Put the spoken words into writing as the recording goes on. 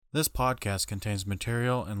This podcast contains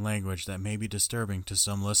material and language that may be disturbing to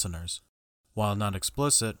some listeners. While not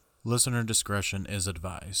explicit, listener discretion is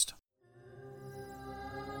advised.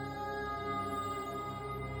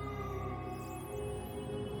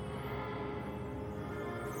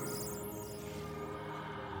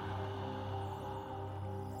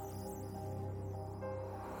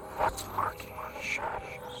 What's lurking in the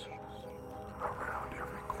shadows, around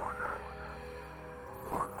every corner,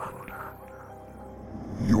 or under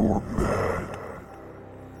your bed?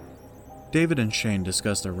 David and Shane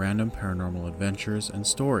discuss their random paranormal adventures and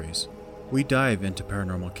stories. We dive into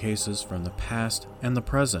paranormal cases from the past and the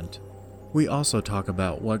present. We also talk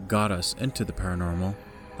about what got us into the paranormal,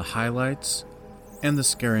 the highlights, and the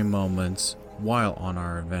scary moments while on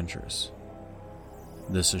our adventures.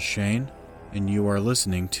 This is Shane, and you are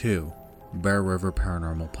listening to Bear River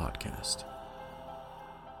Paranormal Podcast.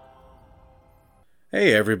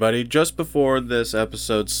 Hey everybody, just before this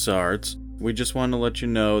episode starts, we just want to let you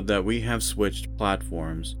know that we have switched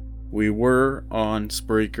platforms. We were on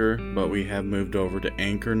Spreaker, but we have moved over to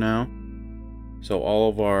Anchor now. So all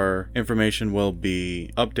of our information will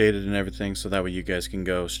be updated and everything, so that way you guys can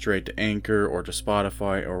go straight to Anchor or to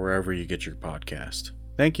Spotify or wherever you get your podcast.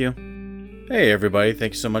 Thank you. Hey everybody,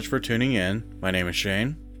 thank you so much for tuning in. My name is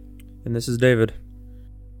Shane. And this is David.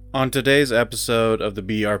 On today's episode of the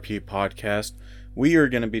BRP podcast, we are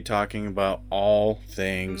going to be talking about all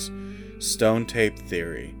things stone tape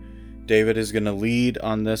theory. David is going to lead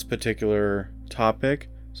on this particular topic.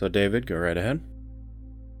 So David, go right ahead.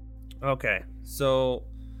 Okay, so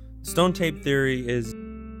stone tape theory is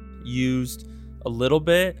used a little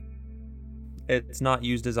bit. It's not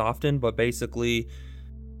used as often, but basically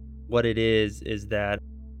what it is that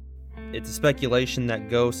it's a speculation that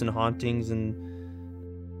ghosts and hauntings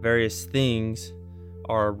and various things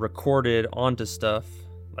are recorded onto stuff,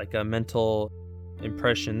 like mental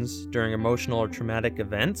impressions during emotional or traumatic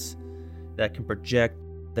events that can project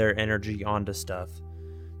their energy onto stuff.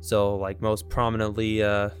 So like most prominently,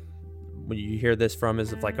 when you hear this from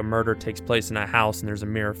is if like a murder takes place in a house and there's a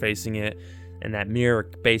mirror facing it, and that mirror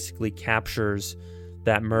basically captures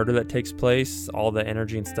that murder that takes place, all the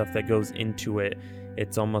energy and stuff that goes into it.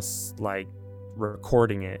 It's almost like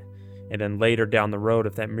recording it. And then later down the road,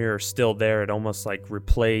 if that mirror's still there, it almost like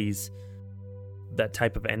replays that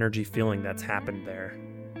type of energy feeling that's happened there.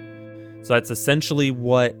 So that's essentially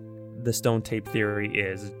what the stone tape theory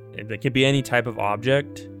is. It could be any type of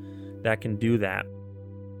object that can do that.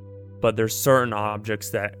 But there's certain objects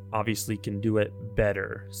that obviously can do it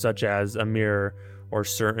better, such as a mirror or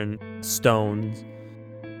certain stones,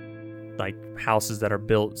 like houses that are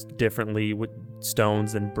built differently with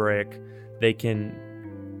stones and brick. They can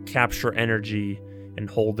capture energy and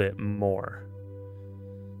hold it more.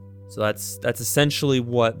 So that's essentially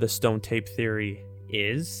what the stone tape theory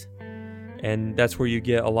is. And that's where you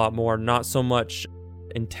get a lot more, not so much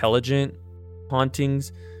intelligent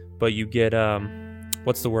hauntings, but you get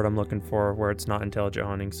what's the word I'm looking for where it's not intelligent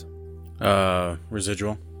hauntings?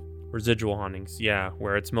 Residual hauntings, yeah,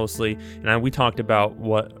 where it's mostly, and we talked about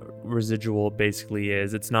what residual basically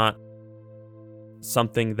is. It's not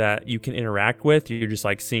something that you can interact with. You're just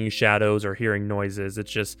like seeing shadows or hearing noises.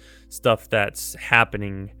 It's just stuff that's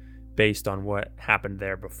happening based on what happened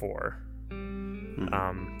there before.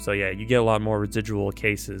 So yeah, you get a lot more residual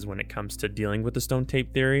cases when it comes to dealing with the stone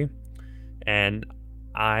tape theory. And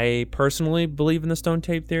I personally believe in the stone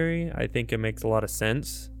tape theory. I think it makes a lot of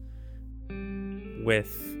sense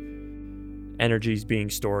with energies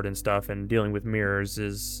being stored and stuff, and dealing with mirrors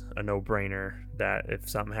is a no-brainer, that if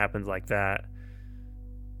something happens like that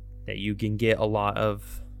you can get a lot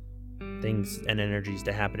of things and energies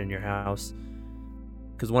to happen in your house.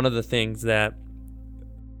 Because one of the things that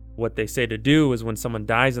what they say to do is when someone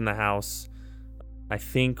dies in the house, I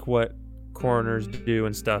think what coroners do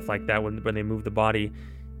and stuff like that when they move the body,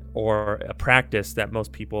 or a practice that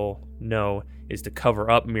most people know, is to cover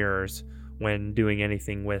up mirrors when doing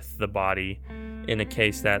anything with the body, in a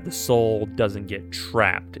case that the soul doesn't get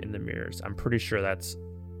trapped in the mirrors. I'm pretty sure that's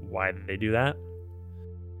why they do that.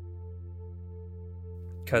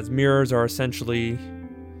 Because mirrors are essentially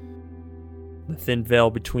the thin veil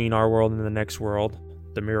between our world and the next world,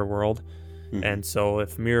 the mirror world. Mm-hmm. And so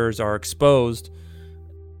if mirrors are exposed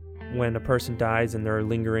when a person dies and they're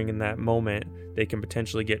lingering in that moment, they can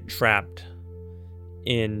potentially get trapped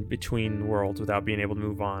in between worlds without being able to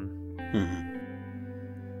move on. Mm-hmm.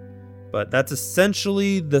 But that's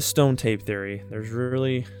essentially the stone tape theory. There's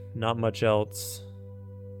really not much else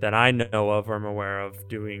that I know of or am aware of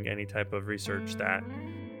doing any type of research that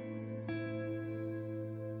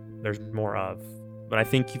there's more of. But I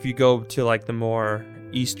think if you go to like the more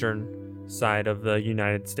eastern side of the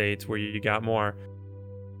United States, where you got more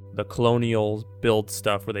the colonial build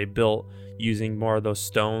stuff, where they built using more of those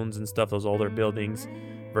stones and stuff, those older buildings,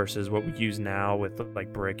 versus what we use now with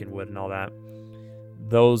like brick and wood and all that.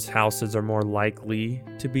 Those houses are more likely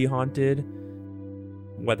to be haunted,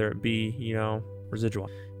 whether it be, you know, residual,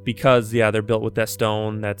 because they're built with that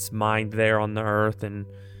stone that's mined there on the earth and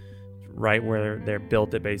right where they're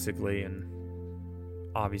built it, basically, and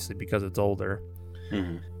obviously because it's older.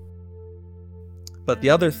 Mm-hmm. But the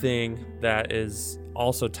other thing that is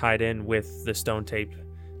also tied in with the stone tape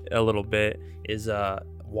a little bit is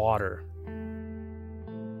water.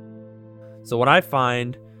 So what I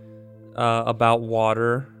find about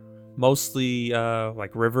water, mostly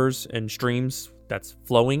like rivers and streams that's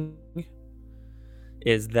flowing,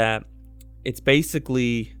 is that it's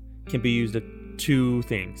basically can be used to two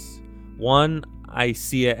things. One, I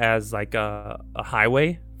see it as like a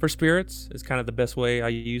highway for spirits, is kind of the best way I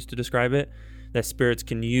use to describe it, that spirits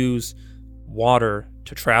can use water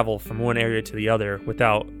to travel from one area to the other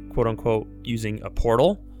without, quote unquote, using a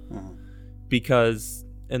portal. Mm-hmm. Because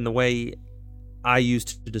in the way I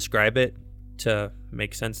used to describe it to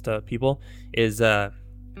make sense to people is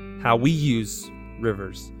how we use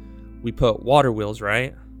rivers. We put water wheels,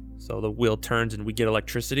 right? So the wheel turns and we get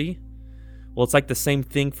electricity. Well, it's like the same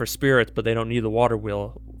thing for spirits, but they don't need the water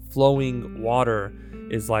wheel. Flowing water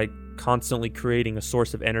is like constantly creating a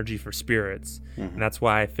source of energy for spirits. Mm-hmm. And that's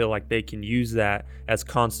why I feel like they can use that as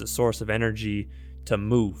constant source of energy to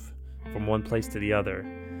move from one place to the other.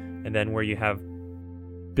 And then where you have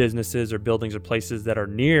businesses or buildings or places that are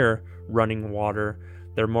near running water,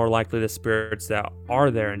 they're more likely the spirits that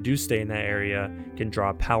are there and do stay in that area can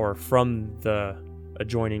draw power from the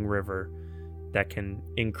adjoining river that can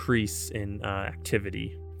increase in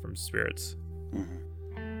activity from spirits. Mm-hmm.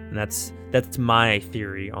 And that's my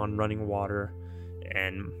theory on running water.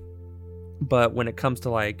 But when it comes to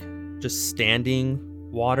like just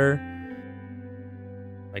standing water,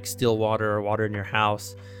 like still water or water in your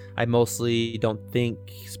house, I mostly don't think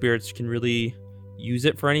spirits can really use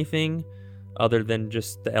it for anything other than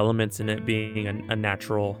just the elements in it being a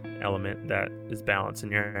natural element that is balanced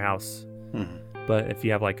in your house. Mm-hmm. But if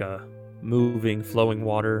you have like a moving, flowing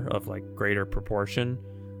water of like greater proportion,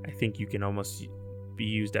 I think you can almost be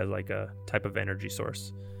used as like a type of energy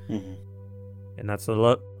source. Mm-hmm. And that's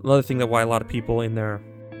another thing that why a lot of people in their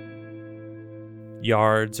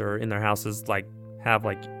yards or in their houses like have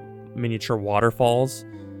like miniature waterfalls,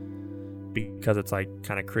 because it's like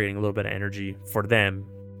kind of creating a little bit of energy for them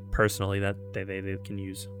personally that they can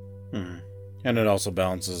use. Mm-hmm. And it also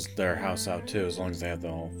balances their house out too, as long as they have the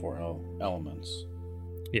all four elements.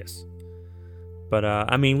 Yes. But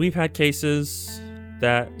I mean, we've had cases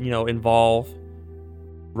that, you know, involve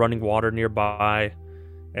running water nearby,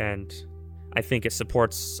 and I think it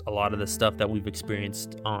supports a lot of the stuff that we've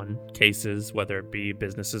experienced on cases, whether it be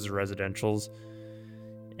businesses or residentials.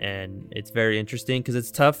 And it's very interesting because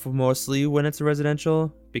it's tough mostly when it's a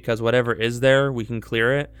residential, because whatever is there, we can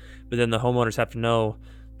clear it. But then the homeowners have to know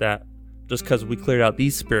that just because we cleared out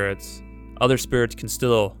these spirits, other spirits can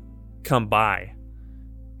still come by.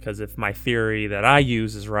 Because if my theory that I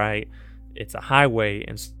use is right, it's a highway,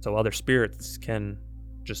 and so other spirits can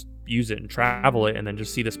just use it and travel it and then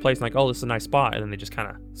just see this place and like, oh, this is a nice spot, and then they just kind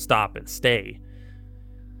of stop and stay.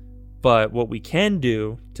 But what we can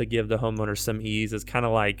do to give the homeowners some ease is kind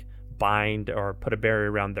of like bind or put a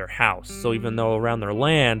barrier around their house. So even though around their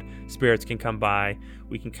land spirits can come by,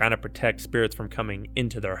 we can kind of protect spirits from coming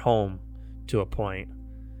into their home to a point.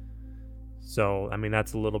 So, I mean,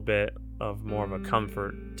 that's a little bit of more of a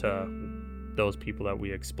comfort to those people that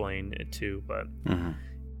we explain it to. But Mm-hmm.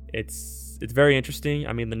 it's very interesting.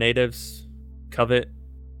 I mean, the natives covet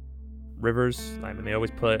rivers. I mean, they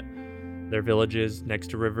always put their villages next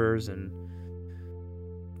to rivers, and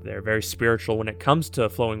they're very spiritual when it comes to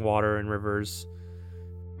flowing water and rivers.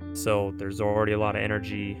 So there's already a lot of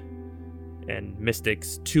energy and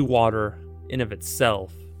mystics to water in of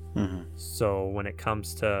itself. Mm-hmm. So when it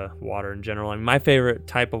comes to water in general, I mean, my favorite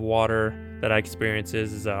type of water that I experience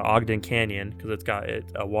is Ogden Canyon, because it's got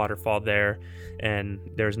a waterfall there, and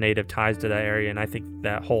there's native ties to that area, and I think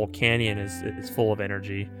that whole canyon is full of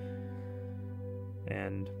energy.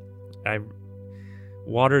 And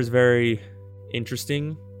water is very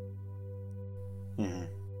interesting, Mm-hmm.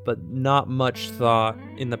 but not much thought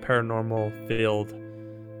in the paranormal field,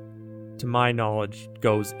 to my knowledge,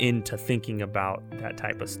 goes into thinking about that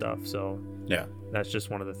type of stuff. So Yeah. that's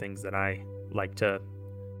just one of the things that I like to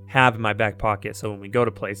have in my back pocket. So when we go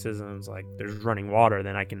to places and it's like there's running water,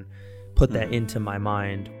 then I can put that into my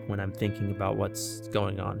mind when I'm thinking about what's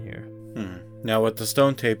going on here. Mm-hmm. Now, with the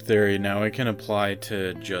stone tape theory, now it can apply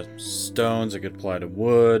to just stones, it could apply to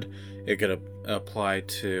wood, it could apply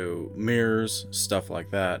to mirrors, stuff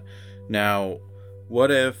like that. Now,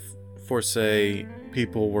 what if, for say,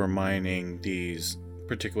 people were mining these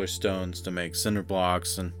particular stones to make cinder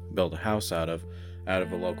blocks and build a house out of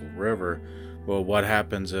a local river? Well, what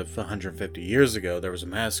happens if 150 years ago there was a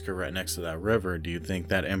massacre right next to that river? Do you think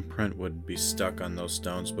that imprint would be stuck on those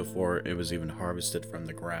stones before it was even harvested from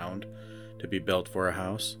the ground to be built for a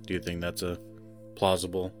house? Do you think that's a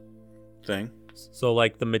plausible thing? So,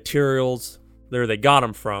 like the materials where they got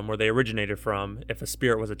them from, where they originated from, if a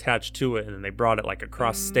spirit was attached to it and then they brought it like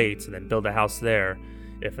across states and then build a house there,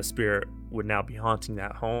 if a spirit would now be haunting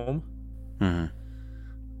that home? Mm-hmm.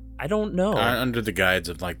 I don't know. Under the guides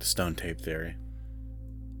of like the stone tape theory.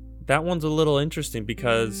 That one's a little interesting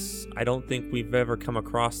because I don't think we've ever come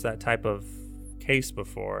across that type of case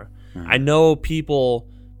before. Mm-hmm. I know people,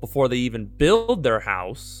 before they even build their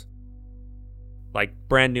house, like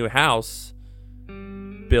brand new house,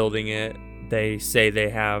 building it, they say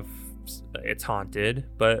it's haunted,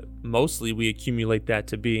 but mostly we accumulate that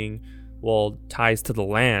to being, well, ties to the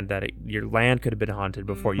land, that your land could have been haunted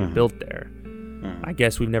before you built there. I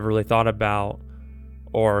guess we've never really thought about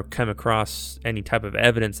or come across any type of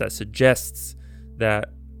evidence that suggests that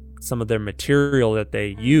some of their material that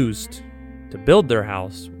they used to build their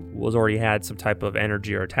house was already had some type of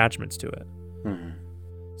energy or attachments to it. Mm-hmm.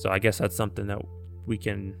 So I guess that's something that we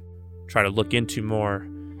can try to look into more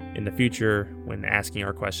in the future when asking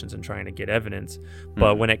our questions and trying to get evidence.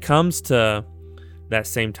 But when it comes to that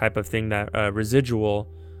same type of thing, that residual,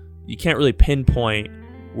 you can't really pinpoint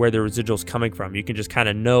where the residual's coming from. You can just kind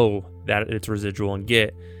of know that it's residual and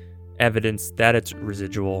get evidence that it's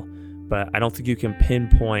residual, but I don't think you can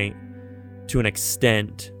pinpoint to an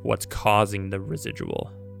extent what's causing the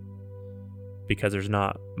residual, because there's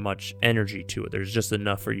not much energy to it. There's just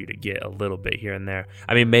enough for you to get a little bit here and there.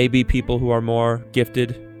 I mean, maybe people who are more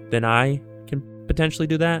gifted than I can potentially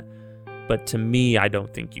do that, but to me, I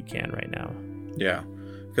don't think you can right now. Yeah,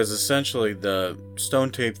 because essentially the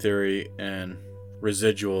stone tape theory and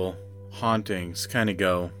residual hauntings kind of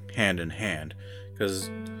go hand in hand,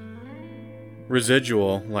 because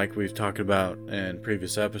residual, like we've talked about in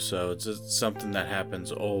previous episodes, is something that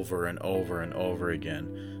happens over and over and over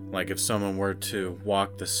again. Like if someone were to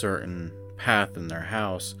walk the certain path in their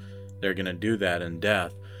house, they're going to do that in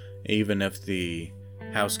death. Even if the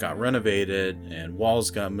house got renovated and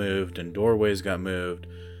walls got moved and doorways got moved,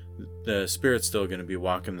 the spirit's still going to be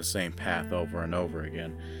walking the same path over and over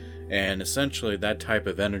again. And essentially that type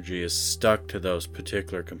of energy is stuck to those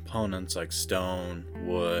particular components like stone,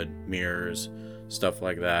 wood, mirrors, stuff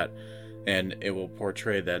like that. And it will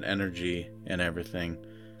portray that energy and everything.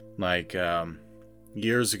 Like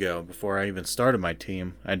years ago, before I even started my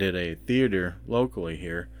team, I did a theater locally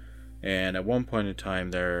here. And at one point in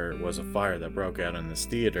time, there was a fire that broke out in this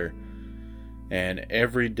theater. And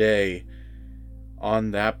every day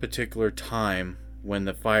on that particular time, when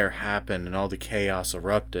the fire happened and all the chaos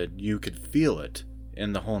erupted, you could feel it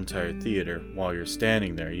in the whole entire theater while you're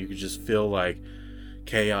standing there. You could just feel like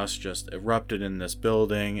chaos just erupted in this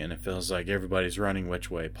building, and it feels like everybody's running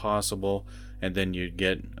which way possible. And then you'd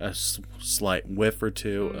get a slight whiff or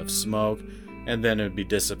two of smoke, and then it would be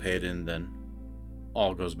dissipated, and then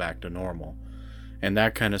all goes back to normal. And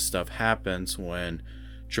that kind of stuff happens when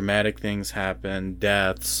traumatic things happen,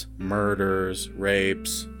 deaths, murders,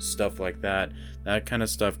 rapes, stuff like that. That kind of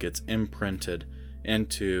stuff gets imprinted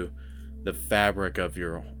into the fabric of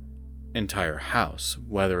your entire house,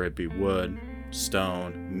 whether it be wood,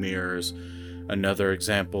 stone, mirrors. Another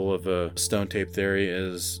example of a stone tape theory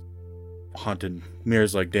is haunted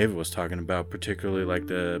mirrors like David was talking about, particularly like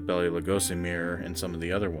the Bela Lugosi mirror and some of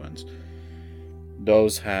the other ones.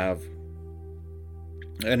 Those have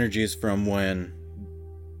energies from when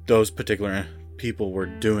those particular people were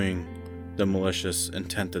doing the malicious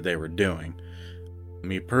intent that they were doing.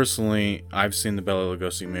 Me personally, I've seen the Bela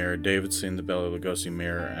Lugosi mirror. David's seen the Bela Lugosi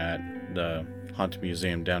mirror at the Haunted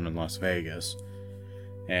Museum down in Las Vegas.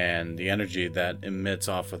 And the energy that emits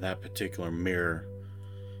off of that particular mirror,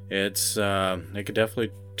 it could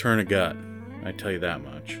definitely turn a gut. I tell you that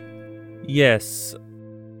much. Yes.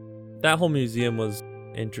 That whole museum was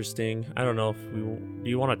interesting. I don't know if do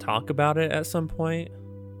you want to talk about it at some point?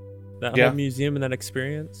 That whole museum and that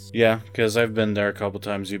experience? Yeah, because I've been there a couple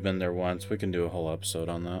times. You've been there once. We can do a whole episode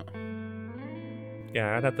on that.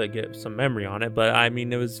 Yeah, I'd have to get some memory on it, but I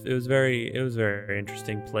mean, it was very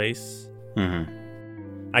interesting place.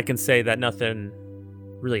 Mm-hmm. I can say that nothing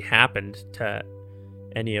really happened to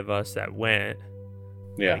any of us that went.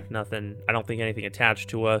 Yeah. Like nothing. I don't think anything attached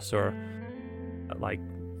to us or like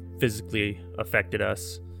physically affected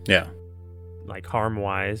us, Yeah. like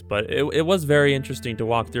harm-wise. But it was very interesting to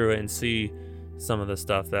walk through it and see some of the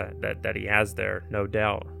stuff that he has there, no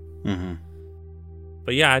doubt. Mm-hmm.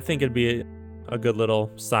 But yeah, I think it'd be a good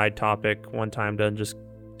little side topic one time to just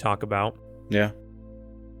talk about. Yeah.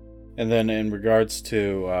 And then in regards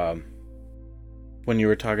to when you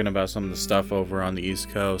were talking about some of the stuff over on the East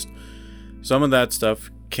Coast, some of that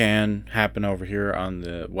stuff can happen over here on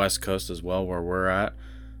the West Coast as well, where we're at.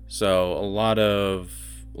 So a lot of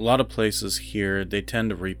places here, they tend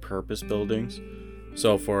to repurpose buildings.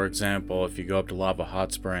 So for example, if you go up to Lava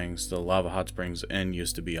Hot Springs, the Lava Hot Springs Inn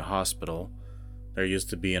used to be a hospital. There used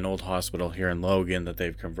to be an old hospital here in Logan that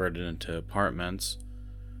they've converted into apartments.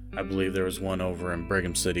 I believe there was one over in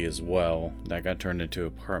Brigham City as well that got turned into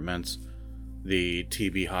apartments. The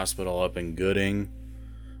TB hospital up in Gooding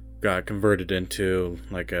got converted into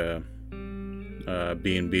like a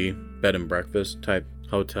B&B, bed and breakfast type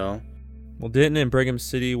hotel. Well, didn't in Brigham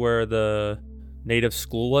City where the native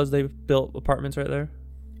school was, they built apartments right there?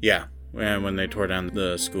 Yeah, and when they tore down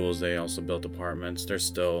the schools, they also built apartments. There's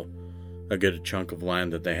still a good chunk of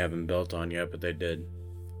land that they haven't built on yet, but they did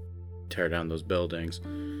tear down those buildings.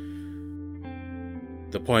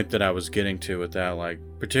 The point that I was getting to with that, like,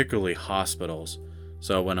 particularly hospitals.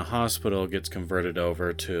 So when a hospital gets converted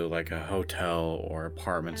over to like a hotel or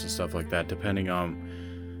apartments and stuff like that, depending on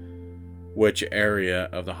which area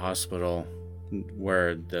of the hospital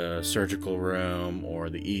where the surgical room or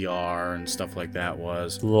the ER and stuff like that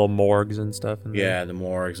was. The little morgues and stuff. Yeah, the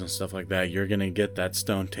morgues and stuff like that. You're going to get that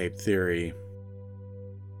stone tape theory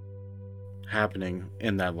happening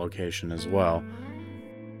in that location as well.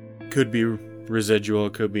 Could be residual,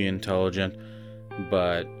 could be intelligent,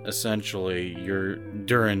 but essentially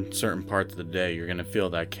during certain parts of the day, you're going to feel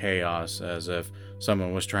that chaos as if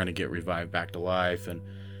someone was trying to get revived back to life, and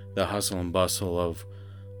the hustle and bustle of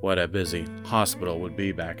what a busy hospital would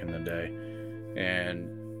be back in the day. And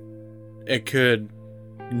it could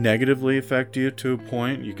negatively affect you to a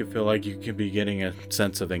point. You could feel like you could be getting a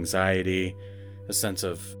sense of anxiety, a sense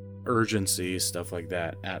of urgency, stuff like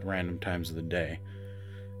that at random times of the day.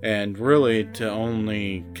 And really, to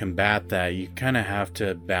only combat that, you kind of have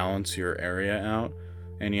to balance your area out,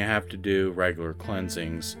 and you have to do regular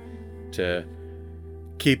cleansings to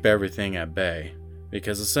keep everything at bay.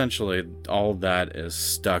 Because essentially, all of that is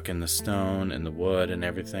stuck in the stone and the wood and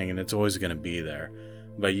everything, and it's always going to be there.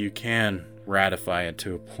 But you can ratify it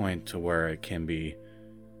to a point to where it can be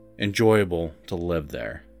enjoyable to live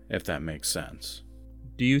there, if that makes sense.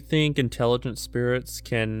 Do you think intelligent spirits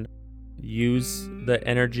can use the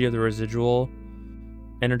energy of the residual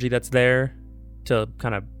energy that's there to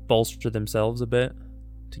kind of bolster themselves a bit,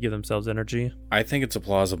 to give themselves energy? I think it's a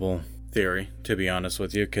plausible theory, to be honest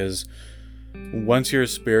with you, because once you're a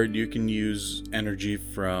spirit, you can use energy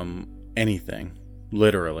from anything.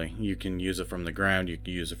 Literally. You can use it from the ground, you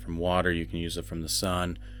can use it from water, you can use it from the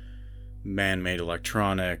sun, man-made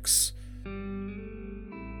electronics.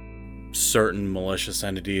 Certain malicious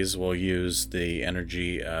entities will use the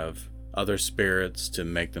energy of other spirits to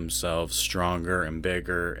make themselves stronger and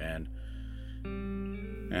bigger and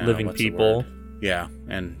living people. Yeah,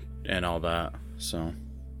 and all that. So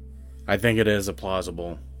I think it is a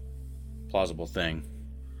plausible thing.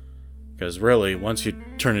 Because really, once you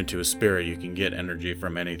turn into a spirit, you can get energy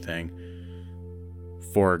from anything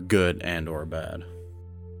for good and or bad.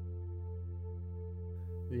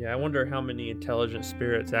 Yeah, I wonder how many intelligent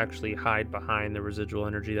spirits actually hide behind the residual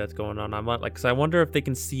energy that's going on. I'm like, cause I wonder if they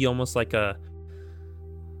can see almost like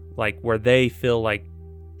where they feel like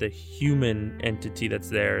the human entity that's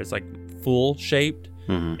there is like full shaped,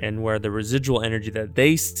 and where the residual energy that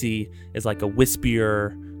they see is like a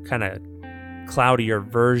wispier, kind of cloudier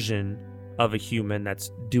version of a human that's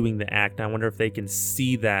doing the act. And I wonder if they can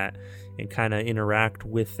see that and kind of interact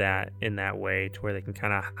with that in that way, to where they can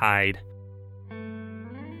kind of hide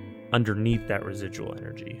underneath that residual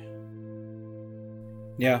energy.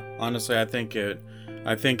 Yeah, honestly, I think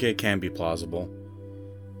it can be plausible.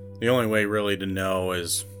 The only way really to know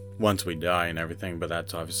is once we die and everything, but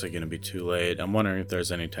that's obviously going to be too late. I'm wondering if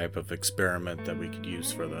there's any type of experiment that we could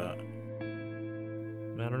use for that.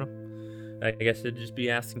 I don't know. I guess it'd just be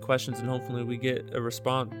asking questions and hopefully we get a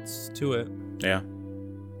response to it. Yeah,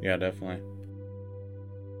 definitely.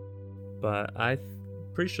 But I'm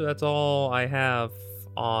pretty sure that's all I have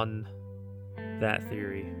on that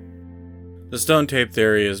theory. The stone tape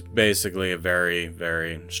theory is basically a very,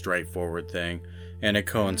 very straightforward thing, and it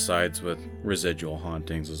coincides with residual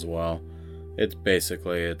hauntings as well. It's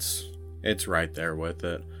basically, it's right there with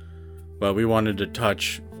it. But we wanted to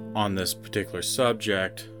touch on this particular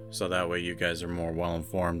subject so that way you guys are more well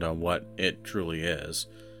informed on what it truly is.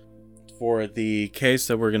 For the case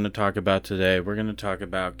that we're going to talk about today, we're going to talk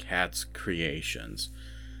about Cat's Creations.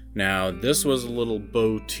 Now, this was a little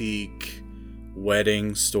boutique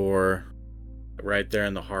wedding store right there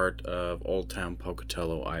in the heart of Old Town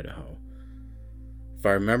Pocatello, Idaho. If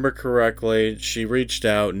I remember correctly, she reached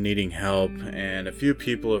out needing help, and a few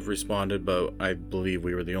people have responded, but I believe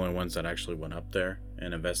we were the only ones that actually went up there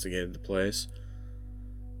and investigated the place.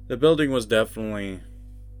 The building was definitely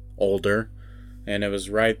older, and it was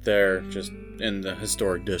right there just in the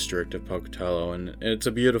historic district of Pocatello, and it's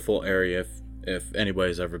a beautiful area if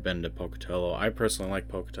anybody's ever been to Pocatello. I personally like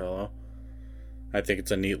Pocatello. I think it's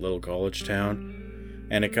a neat little college town,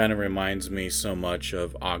 and it kind of reminds me so much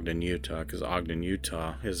of Ogden, Utah, because Ogden,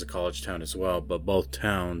 Utah is a college town as well, but both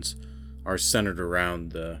towns are centered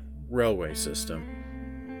around the railway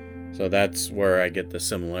system. So that's where I get the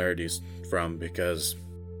similarities from, because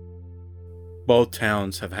both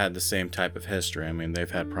towns have had the same type of history. I mean, they've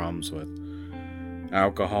had problems with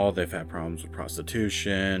alcohol, they've had problems with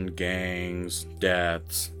prostitution, gangs,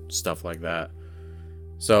 deaths, stuff like that.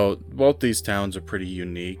 So both these towns are pretty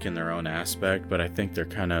unique in their own aspect, but I think they're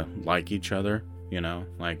kind of like each other, you know,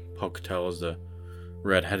 like Pocatello's the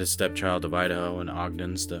redheaded stepchild of Idaho and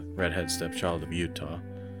Ogden's the redheaded stepchild of Utah.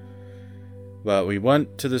 But we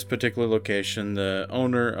went to this particular location. The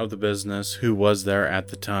owner of the business, who was there at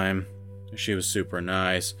the time, she was super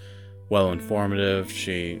nice, well informative.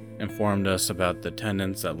 She informed us about the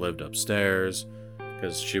tenants that lived upstairs,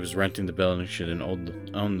 because she was renting the building, she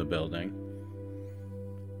didn't own the building.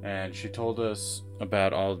 And she told us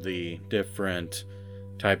about all the different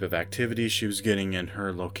type of activities she was getting in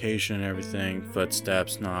her location and everything.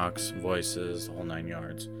 Footsteps, knocks, voices, the whole 9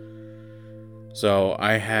 yards. So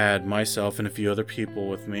I had myself and a few other people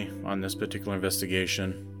with me on this particular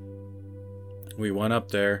investigation. We went up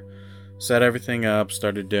there, set everything up,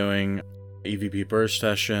 started doing EVP burst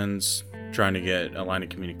sessions, trying to get a line of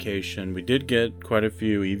communication. We did get quite a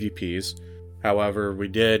few EVPs. However, we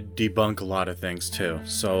did debunk a lot of things too.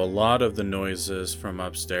 So a lot of the noises from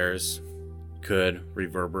upstairs could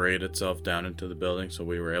reverberate itself down into the building. So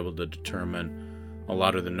we were able to determine a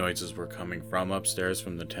lot of the noises were coming from upstairs,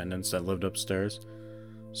 from the tenants that lived upstairs.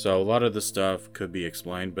 So a lot of the stuff could be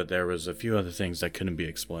explained, but there was a few other things that couldn't be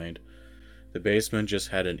explained. The basement just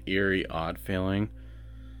had an eerie, odd feeling.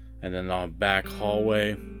 And then the back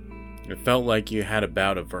hallway, it felt like you had a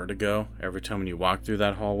bout of vertigo every time when you walked through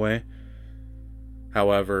that hallway.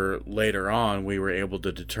 However, later on, we were able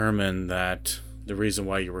to determine that the reason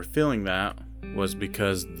why you were feeling that was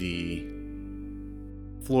because the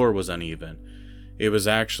floor was uneven. It was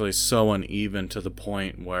actually so uneven to the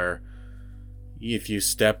point where if you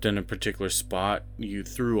stepped in a particular spot, you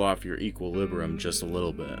threw off your equilibrium just a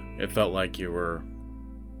little bit. It felt like you were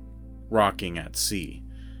rocking at sea.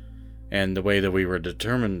 And the way that we were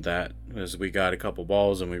determined that was we got a couple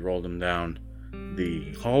balls and we rolled them down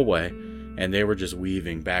the hallway, and they were just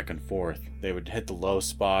weaving back and forth. They would hit the low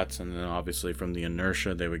spots, and then obviously from the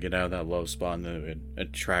inertia, they would get out of that low spot, and then it would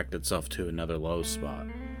attract itself to another low spot.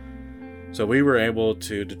 So we were able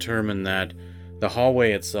to determine that the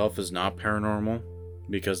hallway itself is not paranormal,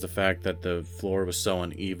 because the fact that the floor was so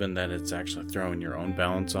uneven that it's actually throwing your own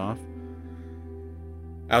balance off.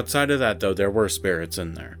 Outside of that, though, there were spirits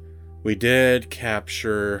in there. We did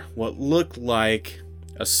capture what looked like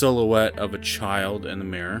a silhouette of a child in the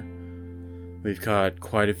mirror. We've caught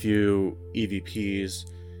quite a few EVPs,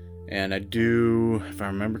 and if I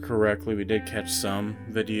remember correctly, we did catch some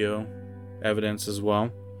video evidence as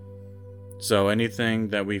well. So anything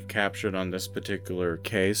that we've captured on this particular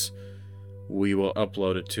case, we will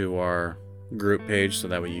upload it to our group page so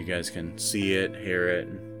that way you guys can see it, hear it,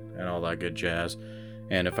 and all that good jazz.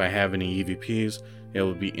 And if I have any EVPs, it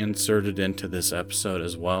will be inserted into this episode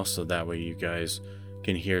as well, so that way you guys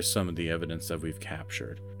can hear some of the evidence that we've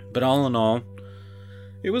captured. But all in all,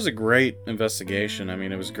 it was a great investigation. I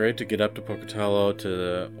mean, it was great to get up to Pocatello, to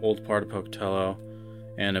the old part of Pocatello,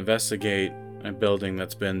 and investigate a building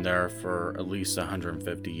that's been there for at least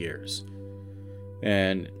 150 years.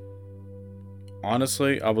 And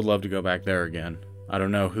honestly, I would love to go back there again. I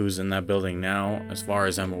don't know who's in that building now. As far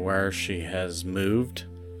as I'm aware, she has moved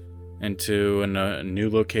into a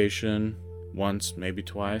new location once, maybe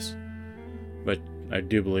twice. But I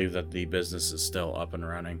do believe that the business is still up and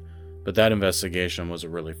running. But that investigation was a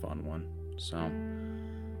really fun one. So,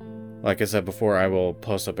 like I said before, I will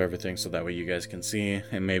post up everything so that way you guys can see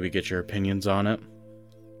and maybe get your opinions on it.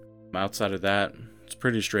 Outside of that, it's a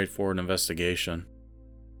pretty straightforward investigation.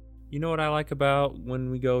 You know what I like about when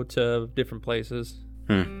we go to different places?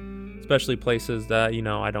 Especially places that,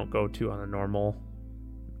 I don't go to on a normal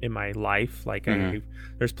in my life. Like Mhm.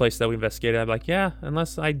 there's places that we investigated. I'm like, yeah,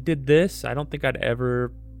 unless I did this, I don't think I'd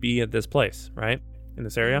ever be at this place, right? In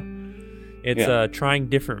this area. It's Yeah. trying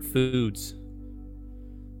different foods.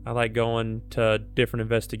 I like going to different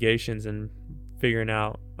investigations and figuring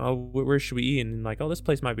out, oh, where should we eat? And like, oh, this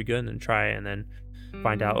place might be good, and then try it, and then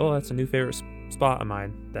find out, oh, that's a new favorite spot of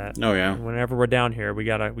mine. That Oh yeah. whenever we're down here, we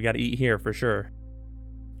gotta eat here for sure.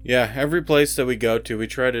 Yeah, every place that we go to, we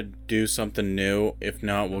try to do something new. If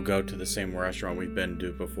not, we'll go to the same restaurant we've been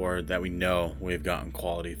to before that we know we've gotten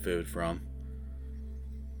quality food from.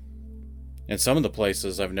 And some of the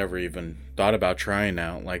places I've never even thought about trying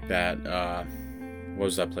out, like that, what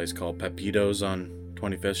was that place called? Pepito's on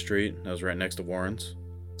 25th Street. That was right next to Warren's.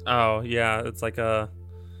 Oh yeah, it's like a.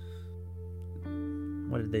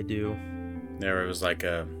 What did they do? There it was like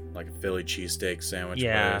a Philly cheesesteak sandwich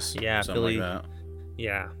Yeah, place. yeah, something Philly. like that.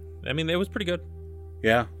 Yeah, I mean it was pretty good.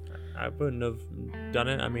 Yeah. I wouldn't have done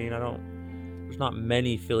it. I mean, I don't. There's not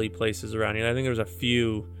many Philly places around here. I think there's a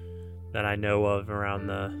few that I know of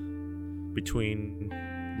around between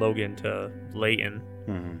Logan to Layton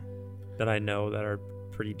hmm that I know that are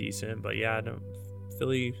pretty decent. But yeah,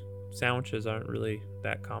 Philly sandwiches aren't really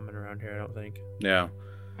that common around here, I don't think. Yeah.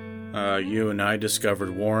 You and I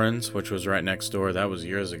discovered Warren's, which was right next door. That was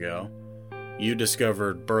years ago. You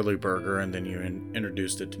discovered Burley Burger, and then you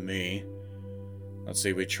introduced it to me. Let's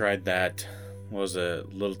see, we tried that. What was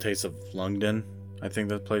it? Little Taste of London, I think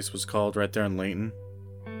that place was called, right there in Layton.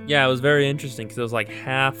 Yeah, it was very interesting because it was like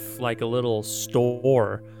half like a little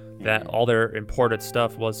store that all their imported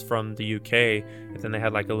stuff was from the UK, and then they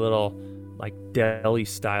had like a little like deli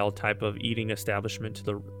style type of eating establishment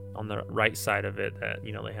on the right side of it that,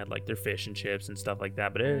 you know, they had like their fish and chips and stuff like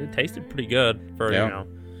that, but it tasted pretty good for, Yeah. you know,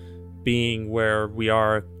 being where we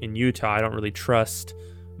are in Utah. I don't really trust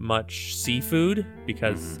much seafood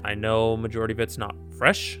because I know majority of it's not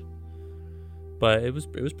fresh, but it was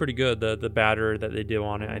pretty good. The batter that they do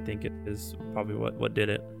on it, I think it is probably what did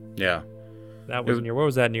it. Yeah. That was near. Where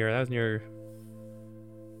was that near? That was near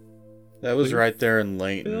That was right there in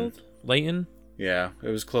Layton. Layton Yeah, it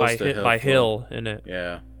was close to Hill. by Hill, in it.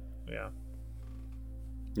 Yeah. Yeah.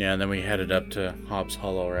 Yeah, and then we headed up to Hobbs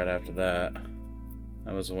Hollow right after that.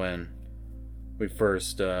 That was when we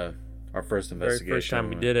our first investigation. Very first time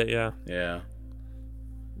we did it, yeah. Yeah.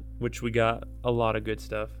 Which we got a lot of good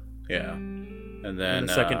stuff. Yeah. And then And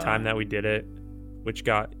the second time that we did it, which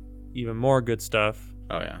got even more good stuff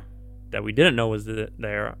Oh yeah. that we didn't know was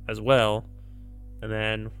there as well. And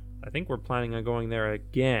then I think we're planning on going there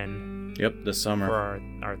again Yep, this summer. for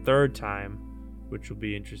our third time, which will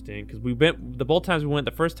be interesting because we went both times we went.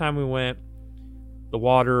 The first time we went, the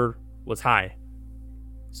water was high,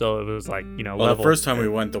 so it was like, you know, Well, level. the first time we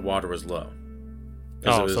went, the water was low.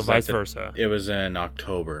 'Cause it Oh, was so like vice versa. It was in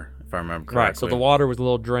October, if I remember correctly. Right, so the water was a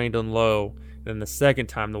little drained and low. Then the second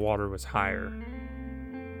time, the water was higher.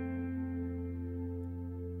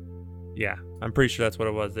 Yeah, I'm pretty sure that's what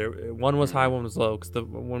it was. There, one was high, one was low. Because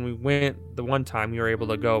when we went the one time, we were able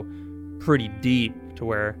to go pretty deep to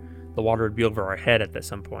where the water would be over our head at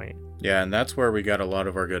some point. Yeah, and that's where we got a lot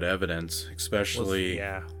of our good evidence, especially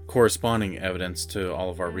Yeah. corresponding evidence to all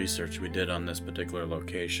of our research we did on this particular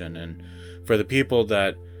location. And for the people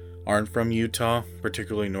that aren't from Utah,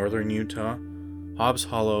 particularly northern Utah, Hobbs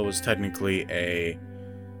Hollow is technically a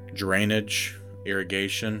drainage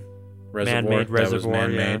irrigation reservoir Man-made that was reservoir,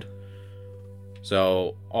 man-made. yeah.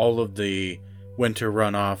 So all of the winter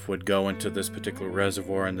runoff would go into this particular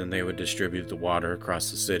reservoir, and then they would distribute the water across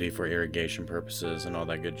the city for irrigation purposes and all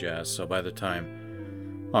that good jazz. So by the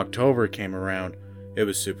time October came around, it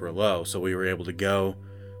was super low, so we were able to go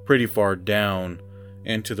pretty far down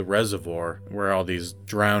into the reservoir where all these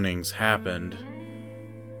drownings happened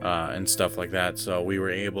and stuff like that. So we were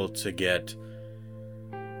able to get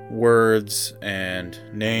words and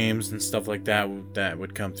names and stuff like that that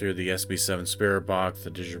would come through the SB7 spirit box, the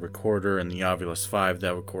digital recorder, and the Ovilus 5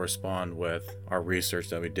 that would correspond with our research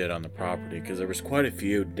that we did on the property, because there was quite a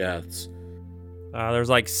few deaths. There's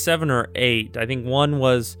like 7 or 8. I think one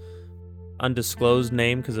was undisclosed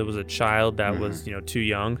name because it was a child that was, you know, too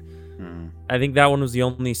young. I think that one was the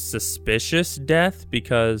only suspicious death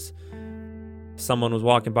because someone was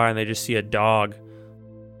walking by and they just see a dog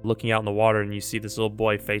looking out in the water, and you see this little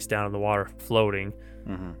boy face down in the water floating.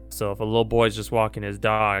 So if a little boy's just walking his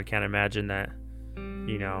dog, I can't imagine that,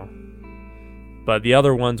 you know. But the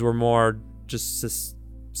other ones were more just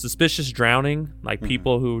suspicious drowning, like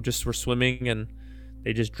people who just were swimming and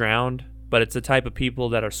they just drowned. But it's the type of people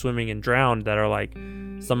that are swimming and drowned that are like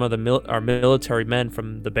some of the our military men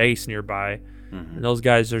from the base nearby. And those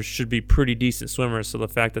guys should be pretty decent swimmers. So the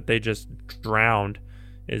fact that they just drowned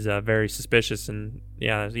is very suspicious. And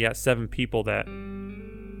yeah, you got 7 people that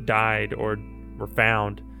died or were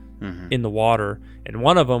found in the water, and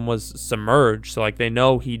one of them was submerged. So like they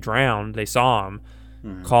know he drowned. They saw him,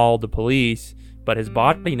 called the police, but his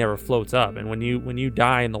body never floats up. And when you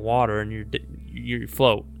die in the water and you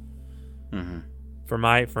float, for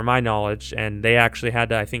my knowledge, and they actually had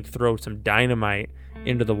to, I think, throw some dynamite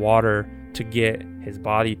into the water to get his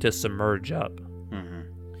body to submerge up.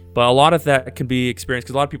 But a lot of that can be experienced,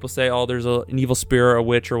 because a lot of people say, oh, there's an evil spirit, a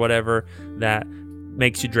witch or whatever that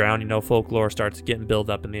makes you drown. Folklore starts getting built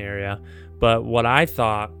up in the area. But what I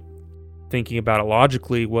thought, thinking about it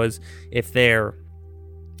logically, was if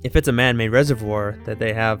it's a man-made reservoir, that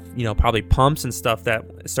they have, probably pumps and stuff that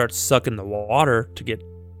starts sucking the water to get,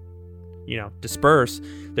 disperse.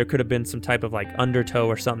 There could have been some type of like undertow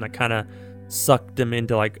or something that kind of sucked them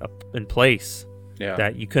into like in place. Yeah.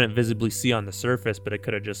 That you couldn't visibly see on the surface, but it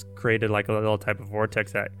could have just created like a little type of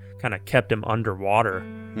vortex that kind of kept him underwater,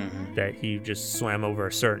 that he just swam over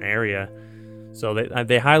a certain area. So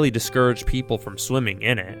they highly discourage people from swimming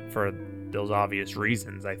in it for those obvious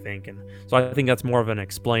reasons, I think. And so I think that's more of an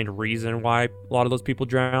explained reason why a lot of those people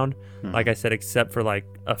drowned. Like I said, except for like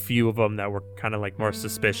a few of them that were kind of like more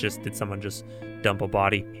suspicious. Did someone just dump a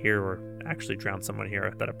body here, or actually drown someone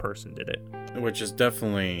here, that a person did it? Which is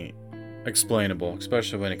definitely explainable,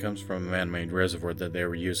 especially when it comes from a man-made reservoir that they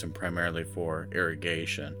were using primarily for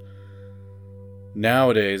irrigation.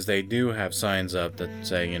 Nowadays, they do have signs up that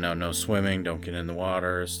say, no swimming, don't get in the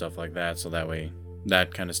water, stuff like that, so that way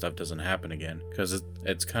that kind of stuff doesn't happen again. Because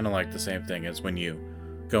it's kind of like the same thing as when you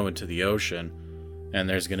go into the ocean, and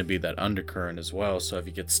there's going to be that undercurrent as well, so if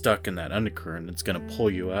you get stuck in that undercurrent, it's going to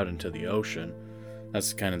pull you out into the ocean.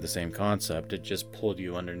 That's kind of the same concept. It just pulled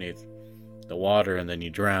you underneath the water, and then you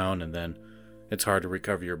drown, and then it's hard to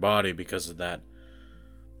recover your body because of that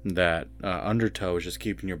undertow is just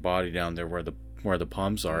keeping your body down there where the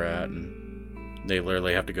pumps are at, and they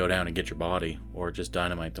literally have to go down and get your body, or just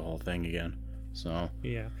dynamite the whole thing again. So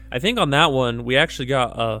yeah, I think on that one we actually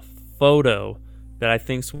got a photo that I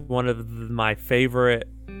think's one of my favorite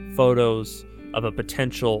photos of a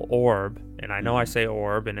potential orb. And I know I say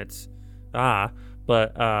orb and it's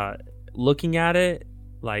but looking at it,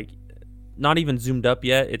 like, not even zoomed up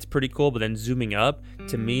yet, it's pretty cool, but then zooming up,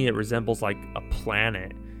 to me it resembles like a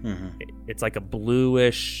planet. It's like a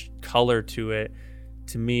bluish color to it,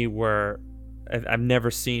 to me, where I've never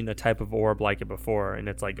seen a type of orb like it before, and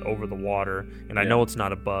it's like over the water, and I know it's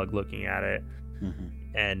not a bug looking at it.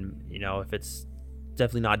 And if it's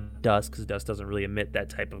definitely not dust, because dust doesn't really emit that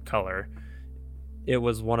type of color, it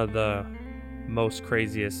was one of the most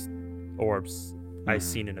craziest orbs I've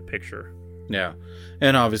seen in a picture. Yeah,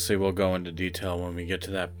 and obviously we'll go into detail when we get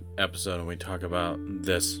to that episode and we talk about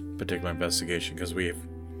this particular investigation, because we've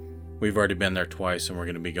already been there twice and we're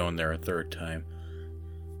going to be going there a third time.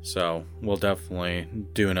 So we'll definitely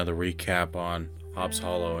do another recap on Hobbs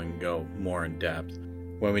Hollow and go more in depth.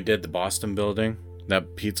 When we did the Boston building,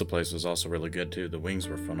 that pizza place was also really good too. The wings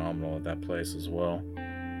were phenomenal at that place as well.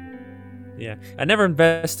 Yeah, I never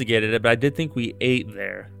investigated it, but I did think we ate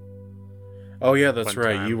there. Oh yeah, that's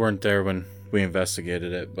right. Time. You weren't there when we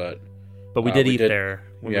investigated it, but we did eat there.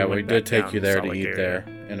 We did take you there to eat there,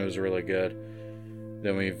 and it was really good.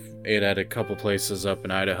 Then we've ate at a couple places up in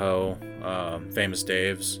Idaho. Famous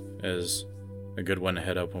Dave's is a good one to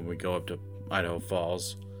hit up when we go up to Idaho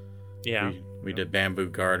Falls. Yeah. We did Bamboo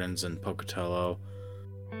Gardens in Pocatello.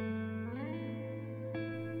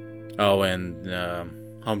 Oh, and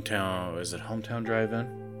Hometown, is it Hometown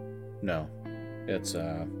Drive-In? No. It's,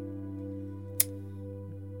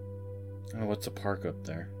 what's the park up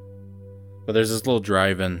there? But there's this little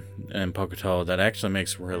drive-in in Pocatello that actually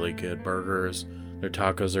makes really good burgers. Their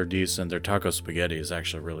tacos are decent. Their taco spaghetti is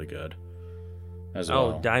actually really good as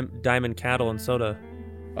well. Diamond Cattle and Soda.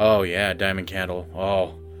 Oh, yeah, Diamond Cattle.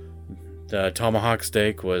 Oh, the tomahawk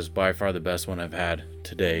steak was by far the best one I've had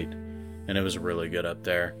to date, and it was really good up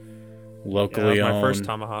there. Locally owned, my first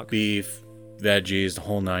tomahawk. Beef, veggies, the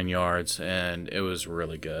whole 9 yards, and it was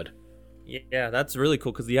really good. Yeah, that's really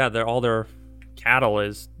cool because all their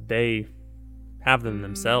cattle they have them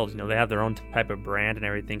themselves. They have their own type of brand and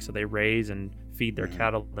everything, so they raise and feed their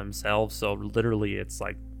cattle themselves. So literally, it's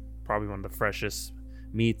like probably one of the freshest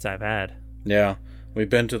meats I've had. Yeah, we've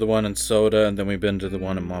been to the one in Soda, and then we've been to the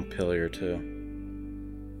one in Montpelier too.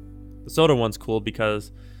 The Soda one's cool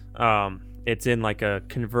because it's in like a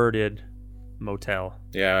converted motel.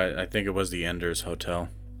 Yeah, I think it was the Enders Hotel.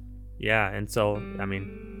 Yeah, and so I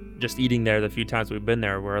mean, just eating there the few times we've been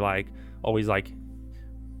there, we're like always like,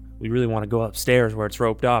 we really want to go upstairs where it's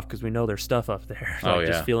roped off because we know there's stuff up there.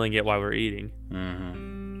 Just feeling it while we're eating.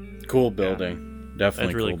 Cool building. Yeah.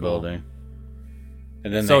 Definitely That's really cool cool. building.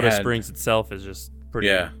 And then Soda they had, Springs itself is just pretty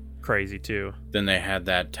Yeah. crazy too. Then they had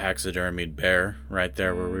that taxidermied bear right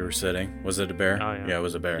there where we were sitting. Was it a bear? Oh, yeah. Yeah, it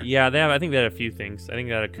was a bear. Yeah, I think they had a few things. I think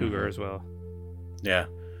they had a cougar Mhm. as well. Yeah.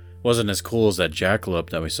 Wasn't as cool as that jackalope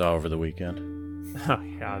that we saw over the weekend. Oh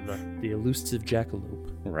yeah, the elusive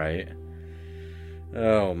jackalope. Right.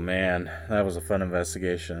 Oh man, that was a fun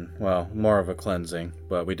investigation. Well, more of a cleansing,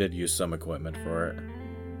 but we did use some equipment for it.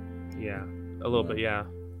 Yeah, a little bit. Yeah,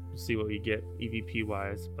 see what we get EVP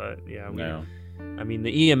wise, but yeah, No. I mean,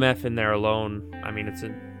 the EMF in there alone. I mean, it's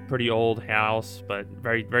a pretty old house, but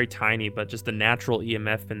very very tiny. But just the natural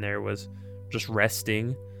EMF in there was just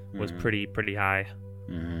resting was Mhm. pretty high.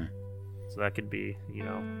 Mm-hmm. So that could be,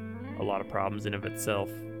 a lot of problems in of itself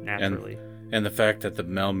naturally. And the fact that the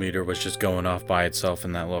Mel meter was just going off by itself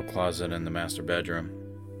in that little closet in the master bedroom.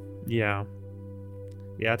 Yeah,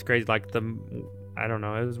 it's crazy. Like I don't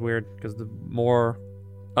know, it was weird because the more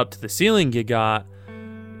up to the ceiling you got,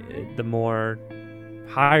 the more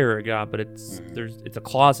higher it got. But it's a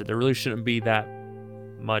closet. There really shouldn't be that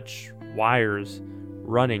much wires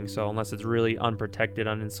running. So unless it's really unprotected,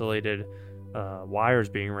 uninsulated wires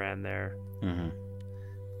being ran there, Mm-hmm.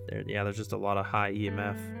 there's just a lot of high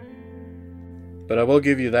EMF. But I will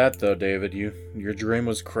give you that though, David. Your dream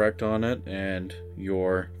was correct on it, and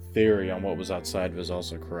your theory on what was outside was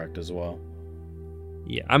also correct as well.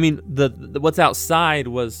 Yeah, I mean the what's outside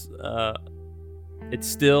was it's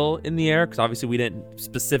still in the air because obviously we didn't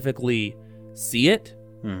specifically see it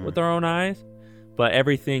Mhm. with our own eyes, but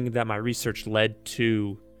everything that my research led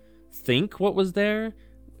to think what was there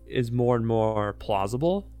is more and more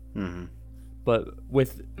plausible. Mm-hmm. But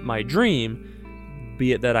with my dream,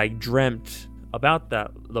 be it that I dreamt about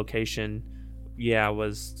that location,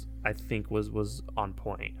 was on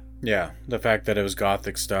point. Yeah, the fact that it was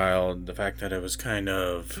Gothic style, the fact that it was kind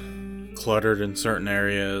of cluttered in certain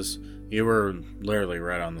areas, you were literally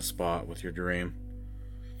right on the spot with your dream.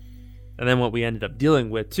 And then what we ended up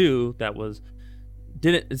dealing with too,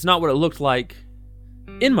 it's not what it looked like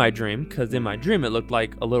in my dream, because in my dream it looked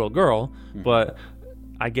like a little girl, but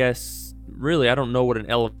I guess really I don't know what an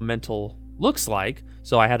elemental looks like,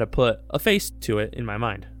 so I had to put a face to it in my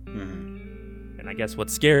mind. Mm-hmm. And I guess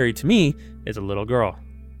what's scary to me is a little girl.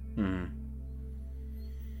 Mm-hmm.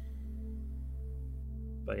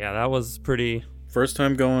 But yeah, that was pretty. First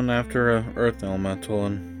time going after a earth elemental,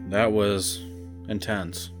 and that was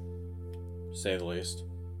intense, to say the least.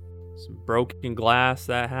 Some broken glass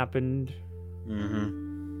that happened. Mm-hmm.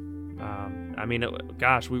 I mean,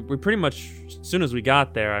 we pretty much, as soon as we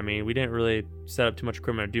got there, I mean, we didn't really set up too much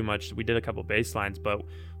equipment or do much. We did a couple baselines, but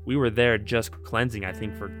we were there just cleansing, I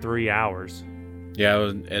think, for 3 hours.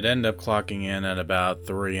 Yeah, it ended up clocking in at about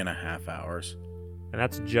 3.5 hours. And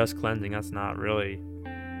that's just cleansing. That's not really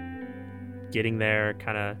getting there,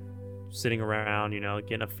 kind of sitting around,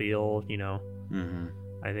 getting a feel, Mm-hmm.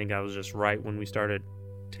 I think I was just right when we started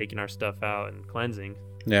taking our stuff out and cleansing.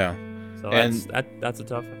 Yeah. So And- that's a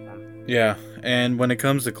tough one. Yeah, and when it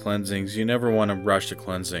comes to cleansings, you never want to rush to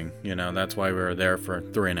cleansing. That's why we were there for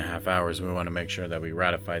 3.5 hours. We want to make sure that we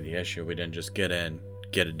ratify the issue. We didn't just get in,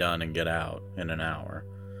 get it done, and get out in an hour.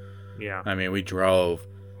 Yeah. I mean, we drove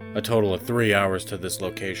a total of 3 hours to this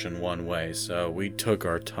location one way, so we took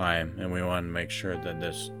our time, and we wanted to make sure that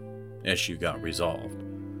this issue got resolved.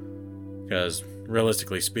 Because,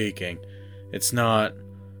 realistically speaking, it's not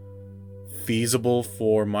feasible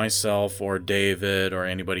for myself or David or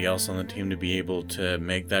anybody else on the team to be able to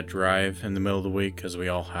make that drive in the middle of the week, because we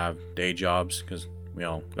all have day jobs, because we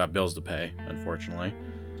all got bills to pay, unfortunately.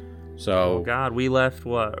 So, Oh God, we left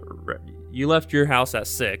you left your house at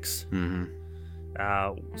 6. We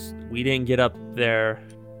didn't get up there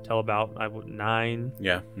till about 9.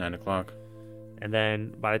 yeah, 9 o'clock. And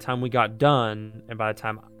then by the time we got done, and by the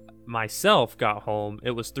time myself got home,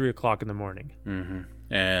 it was 3 o'clock in the morning.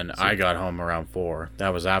 And I got home around 4.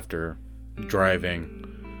 That was after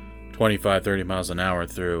driving 25-30 miles an hour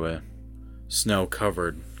through a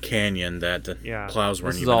snow-covered canyon that the plows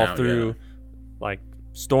weren't This is even all out through yet. like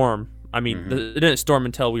storm. I mean, it didn't storm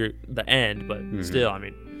until we were the end, but still, I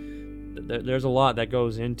mean, there's a lot that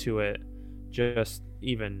goes into it. Just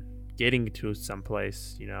even getting to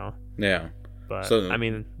someplace, Yeah. But So, I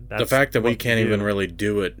mean, that's the fact that we what can't do. even really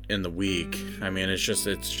do it in the week, I mean, it's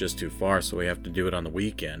just too far, so we have to do it on the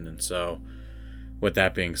weekend. And so, with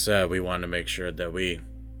that being said, we wanted to make sure that we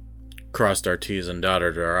crossed our T's and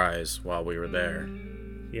dotted our I's while we were there.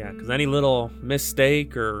 Yeah, because any little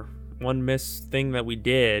mistake or one thing that we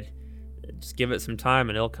did, just give it some time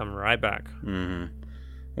and it'll come right back. In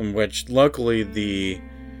which, luckily, the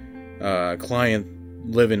client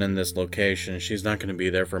living in this location. She's not going to be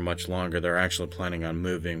there for much longer. They're actually planning on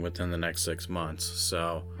moving within the next 6 months.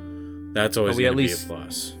 So that's always going to be a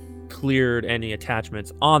plus. Cleared any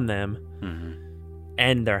attachments on them Mm-hmm.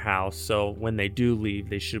 and their house, so when they do leave,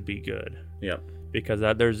 they should be good. Yep. Because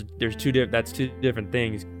there's two different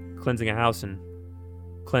things: cleansing a house and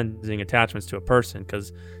cleansing attachments to a person.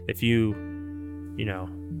 Because if you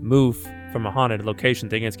move from a haunted location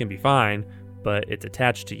thinking it's gonna be fine, but it's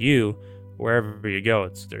attached to you, wherever you go,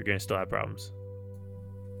 they're gonna still have problems.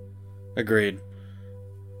 Agreed.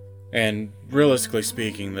 And realistically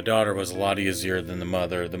speaking, the daughter was a lot easier than the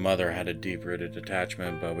mother. The mother had a deep-rooted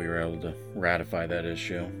attachment, but we were able to ratify that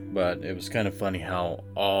issue. But it was kind of funny how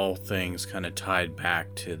all things kind of tied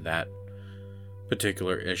back to that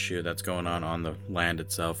particular issue that's going on the land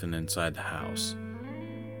itself and inside the house.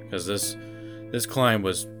 Because this client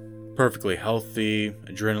was perfectly healthy,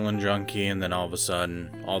 adrenaline junkie, and then all of a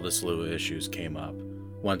sudden, all the slew of issues came up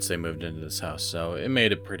once they moved into this house. So it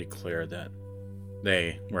made it pretty clear that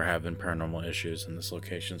they were having paranormal issues in this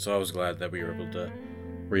location. So I was glad that we were able to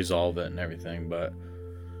resolve it and everything. But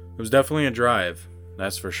it was definitely a drive,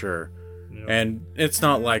 that's for sure. Yep. And it's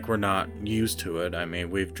not like we're not used to it. I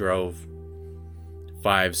mean, we've drove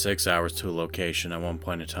 5-6 hours to a location at one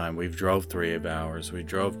point in time. We've drove 3 hours. We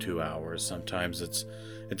drove 2 hours. Sometimes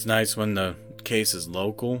it's nice when the case is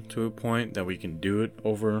local to a point that we can do it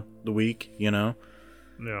over the week, Yeah.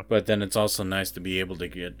 But then it's also nice to be able to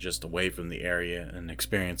get just away from the area and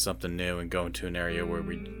experience something new and go into an area where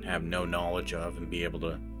we have no knowledge of and be able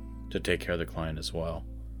to take care of the client as well.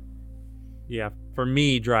 Yeah, for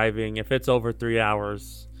me, driving, if it's over 3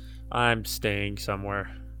 hours, I'm staying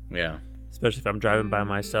somewhere. Yeah. Especially if I'm driving by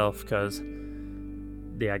myself, because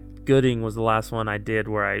Gooding was the last one I did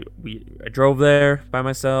where I drove there by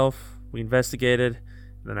myself, we investigated,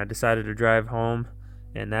 then I decided to drive home,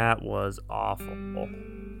 and that was awful.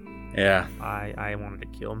 Yeah. I wanted to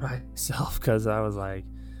kill myself because I was like,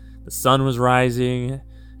 the sun was rising,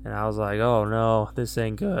 and I was like, oh no, this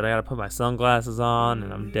ain't good. I gotta put my sunglasses on,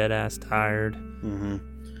 and I'm dead ass tired. Mm-hmm.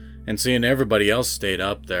 And seeing everybody else stayed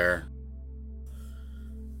up there.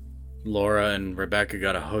 Laura and Rebecca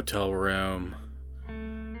got a hotel room.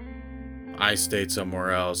 I stayed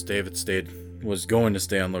somewhere else. David was going to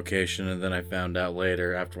stay on location, and then I found out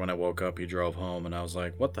later, after when I woke up, he drove home, and I was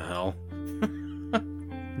like, what the hell?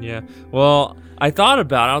 Yeah. Well, I thought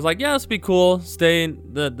about it. I was like, yeah, this would be cool, stay in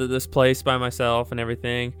this place by myself and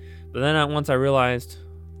everything. But then once I realized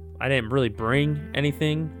I didn't really bring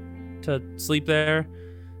anything to sleep there,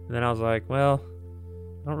 and then I was like, well,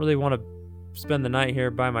 I don't really want to spend the night here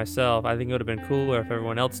by myself. I think it would have been cooler if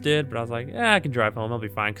everyone else did, but I was like, yeah, I can drive home. I'll be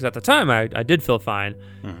fine. Because at the time, I did feel fine.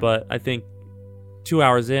 Mm-hmm. But I think 2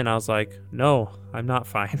 hours in, I was like, no, I'm not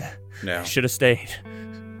fine. Yeah. I should have stayed.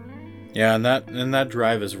 Yeah, and that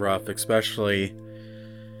drive is rough, especially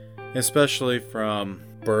from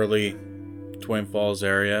Burley, Twin Falls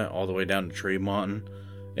area, all the way down to Tremont.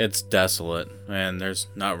 It's desolate, and there's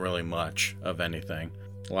not really much of anything.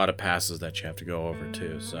 A lot of passes that you have to go over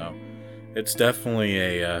too, so it's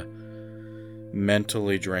definitely a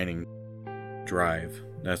mentally draining drive,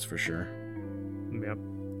 that's for sure. Yep.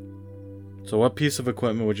 So what piece of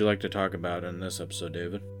equipment would you like to talk about in this episode,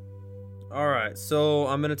 David? All right, so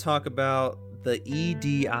I'm going to talk about the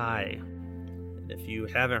EDI. And if you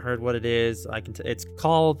haven't heard what it is, it's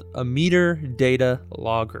called a meter data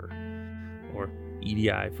logger, or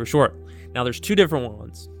EDI for short. Now, there's 2 different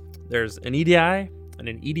ones. There's an EDI and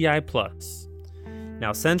an EDI Plus.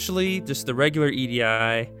 Now, essentially, just the regular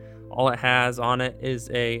EDI, all it has on it is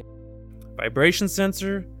a vibration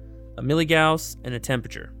sensor, a milligauss, and a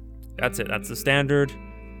temperature. That's it. That's the standard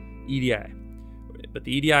EDI. But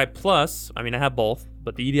the EDI Plus, I have both,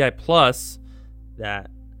 but the EDI Plus that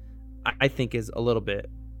I think is a little bit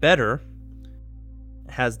better,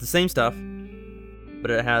 has the same stuff, but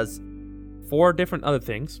it has 4 different other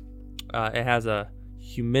things. It has a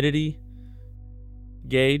humidity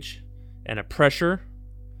gauge and a pressure,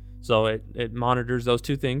 so it monitors those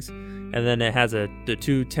 2 things, and then it has the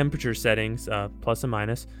 2 temperature settings, plus and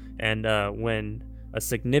minus, and when a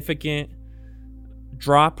significant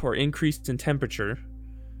drop or increase in temperature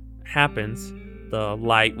happens, the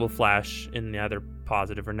light will flash in either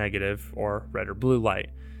positive or negative, or red or blue light.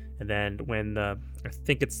 And then when I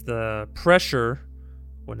think it's the pressure,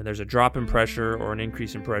 when there's a drop in pressure or an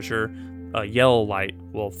increase in pressure, a yellow light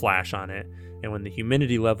will flash on it. And when the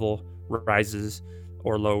humidity level rises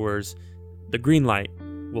or lowers, the green light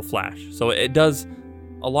will flash. So it does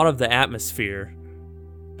a lot of the atmosphere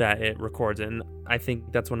that it records, and I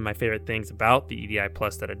think that's one of my favorite things about the EDI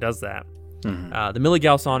Plus, that it does that. Mm-hmm. The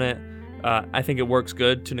milligauss on it, I think it works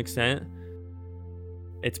good to an extent.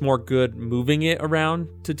 it's more good moving it around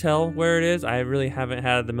to tell where it is. I really haven't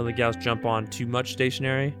had the Millie Gauss jump on too much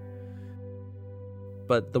stationary.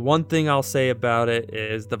 But the one thing I'll say about it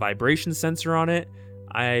is the vibration sensor on it.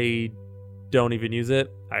 I don't even use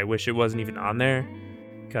it. I wish it wasn't even on there,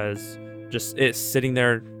 because just it's sitting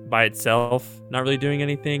there by itself, not really doing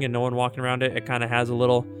anything, and no one walking around it. It kind of has the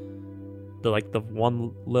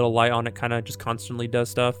one little light on it kind of just constantly does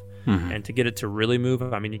stuff. And to get it to really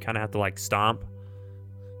move, I mean, you kind of have to like stomp.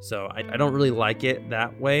 So I don't really like it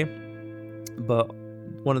that way. But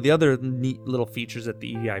one of the other neat little features that the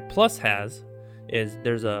EDI Plus has is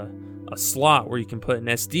there's a slot where you can put an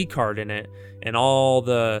SD card in it, and all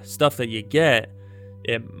the stuff that you get,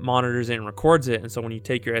 it monitors it and records it. And so when you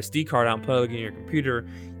take your SD card out and plug it in your computer,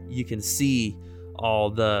 you can see all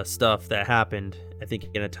the stuff that happened, I think,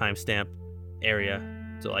 in a timestamp area.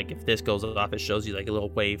 So like if this goes off, it shows you like a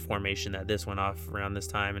little wave formation that this went off around this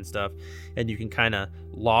time and stuff. And you can kind of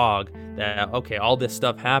log that, okay, all this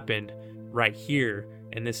stuff happened right here,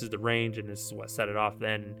 and this is the range, and this is what set it off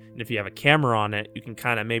then. And if you have a camera on it, you can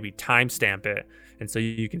kind of maybe timestamp it. And so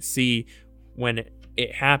you can see when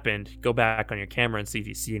it happened, go back on your camera and see if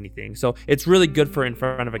you see anything. So it's really good for in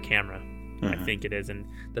front of a camera. I think it is. And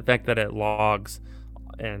the fact that it logs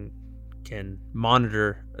and can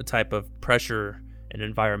monitor a type of pressure and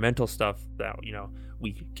environmental stuff that, you know,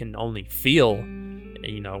 we can only feel,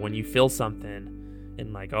 you know, when you feel something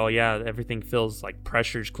and like, oh yeah, everything feels like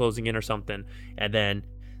pressure's closing in or something, and then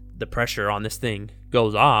the pressure on this thing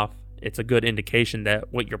goes off, it's a good indication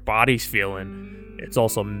that what your body's feeling, it's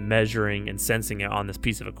also measuring and sensing it on this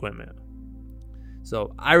piece of equipment.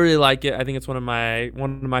 So I really like it. I think it's one of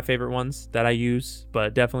my favorite ones that I use,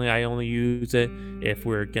 but definitely I only use it if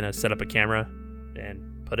we're gonna set up a camera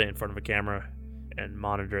and put it in front of a camera and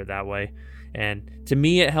monitor it that way. And to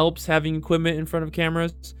me, it helps having equipment in front of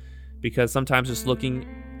cameras, because sometimes just looking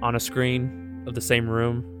on a screen of the same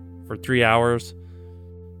room for 3 hours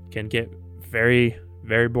can get very,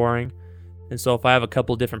 very boring. And so if I have a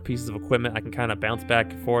couple different pieces of equipment, I can kind of bounce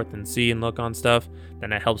back and forth and see and look on stuff,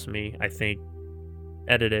 then it helps me, I think,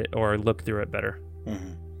 edit it or look through it better.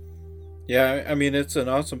 Yeah, I mean, it's an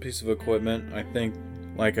awesome piece of equipment. I think,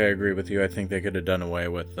 like, I agree with you. I think they could have done away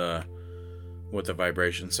with the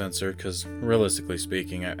vibration sensor, because realistically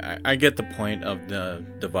speaking, I get the point of the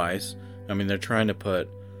device. I mean, they're trying to put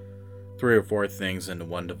 3 or 4 things into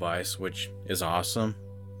one device, which is awesome.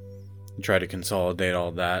 Try to consolidate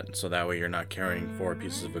all that, so that way you're not carrying 4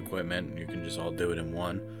 pieces of equipment and you can just all do it in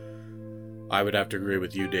one. I would have to agree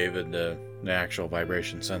with you, David. The actual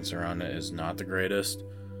vibration sensor on it is not the greatest.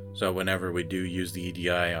 So whenever we do use the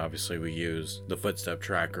EDI, obviously we use the footstep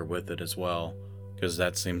tracker with it as well, because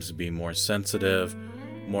that seems to be more sensitive,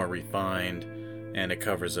 more refined, and it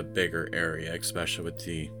covers a bigger area, especially with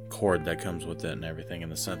the cord that comes with it and everything,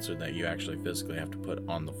 and the sensor that you actually physically have to put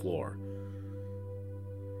on the floor.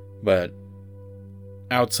 But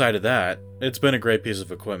outside of that, it's been a great piece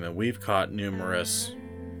of equipment. We've caught numerous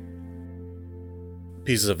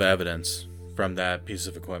pieces of evidence from that piece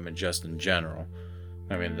of equipment just in general.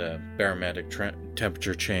 I mean, the barometric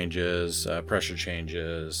temperature changes, pressure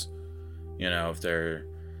changes, you know, if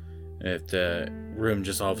the room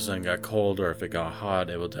just all of a sudden got cold or if it got hot,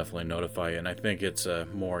 it will definitely notify you. And I think it's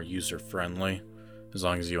more user-friendly, as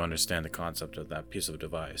long as you understand the concept of that piece of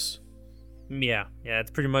device. Yeah,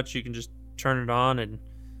 it's pretty much, you can just turn it on, and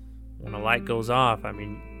when a light goes off, I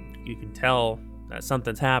mean, you can tell that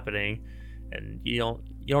something's happening, and you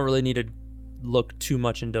don't really need to look too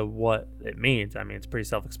much into what it means. I mean, it's pretty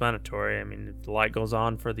self-explanatory. I mean, if the light goes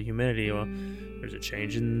on for the humidity, well, there's a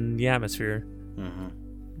change in the atmosphere.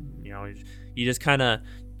 You know, you just kind of,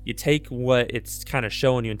 you take what it's kind of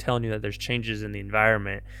showing you and telling you that there's changes in the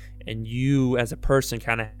environment, and you as a person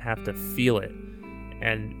kind of have to feel it.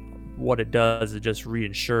 And what it does, it just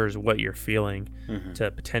reinsures what you're feeling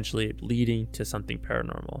to potentially leading to something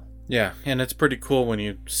paranormal. Yeah, and it's pretty cool when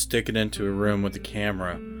you stick it into a room with a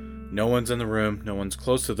camera. No one's in the room, no one's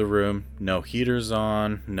close to the room, no heater's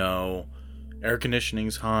on, no air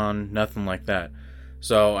conditioning's on, nothing like that.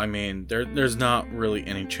 So, I mean, there's not really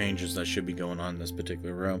any changes that should be going on in this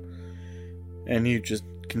particular room. And you just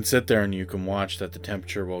can sit there and you can watch that the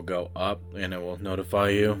temperature will go up and it will notify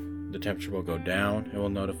you. The temperature will go down, it will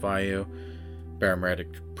notify you. Barometric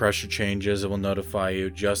pressure changes, it will notify you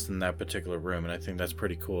just in that particular room. And I think that's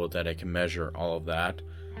pretty cool that it can measure all of that,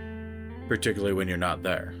 particularly when you're not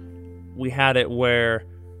there. We had it where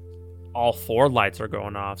all 4 lights are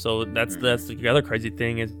going off. So that's the other crazy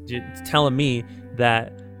thing, is it's telling me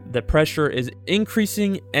that the pressure is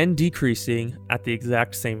increasing and decreasing at the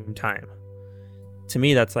exact same time. To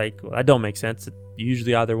me, that's like, well, that don't make sense.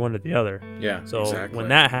 usually either one or the other. Yeah, So exactly. when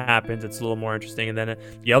that happens, it's a little more interesting. And then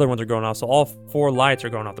the other ones are going off. So all 4 lights are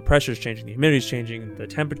going off. The pressure's changing, the humidity's changing, the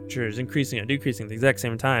temperature is increasing and decreasing at the exact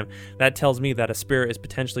same time. That tells me that a spirit is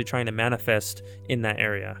potentially trying to manifest in that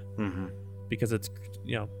area Mm-hmm. because it's,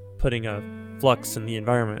 putting a flux in the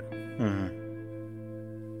environment. Mm-hmm.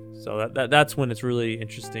 So that's when it's really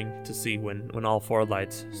interesting to see when all 4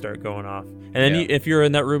 lights start going off. And then Yeah. if you're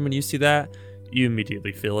in that room and you see that, you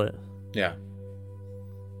immediately feel it. Yeah.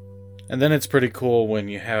 And then it's pretty cool when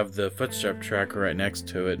you have the footstep tracker right next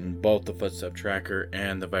to it, and both the footstep tracker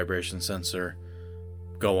and the vibration sensor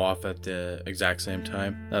go off at the exact same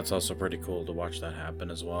time. That's also pretty cool to watch that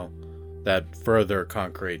happen as well. That further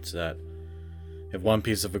concretes that if one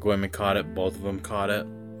piece of equipment caught it, both of them caught it,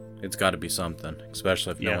 it's got to be something,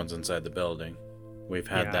 especially if no one's inside the building. We've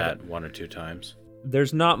had that 1 or 2 times.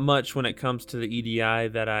 There's not much when it comes to the EDI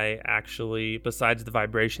that I actually, besides the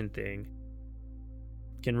vibration thing,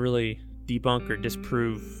 can really debunk or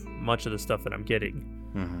disprove much of the stuff that I'm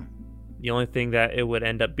getting. Mm-hmm. The only thing that it would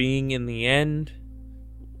end up being in the end,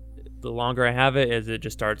 the longer I have it, is it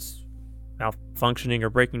just starts malfunctioning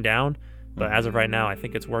or breaking down. But as of right now, I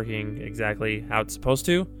think it's working exactly how it's supposed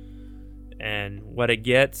to. And what it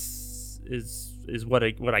gets is what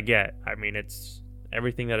I get. I mean, it's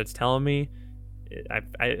everything that it's telling me.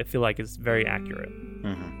 I feel like it's very accurate.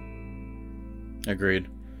 Mm-hmm. Agreed.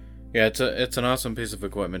 Yeah, it's an awesome piece of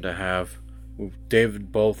equipment to have.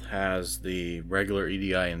 David both has the regular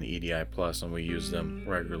EDI and the EDI Plus, and we use them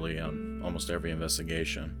regularly on almost every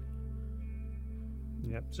investigation.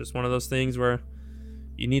 Yeah, it's just one of those things where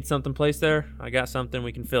you need something placed there. I got something,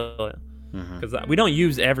 we can fill it. Because we don't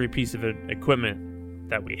use every piece of equipment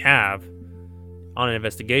that we have on an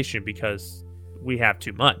investigation because we have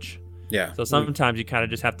too much. Yeah. So sometimes you kind of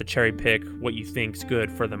just have to cherry pick what you think's good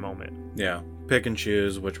for the moment. Yeah. Pick and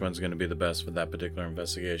choose which one's going to be the best for that particular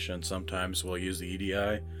investigation. Sometimes we'll use the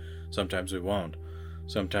EDI. Sometimes we won't.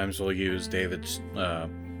 Sometimes we'll use David's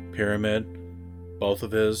pyramid, both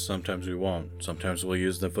of his. Sometimes we won't. Sometimes we'll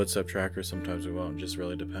use the footstep tracker. Sometimes we won't. Just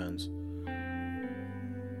really depends.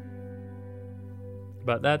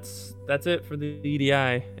 But that's it for the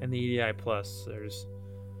EDI and the EDI Plus. That's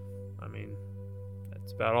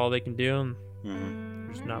about all they can do. Mm-hmm.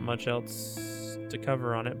 There's not much else to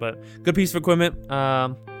cover on it, but good piece of equipment.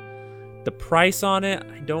 The price on it,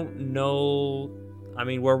 I don't know. I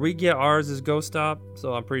mean, where we get ours is Ghost Stop,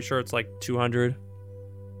 so I'm pretty sure it's like $200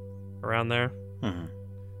 around there. Mm-hmm.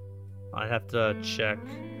 I'd have to check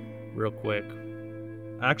real quick.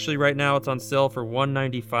 Actually, right now it's on sale for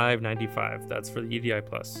 $195.95. That's for the EDI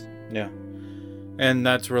Plus. Yeah. And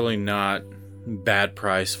that's really not bad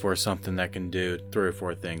price for something that can do 3 or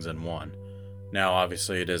 4 things in one. Now,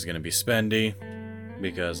 obviously, it is going to be spendy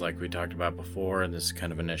because, like we talked about before, this is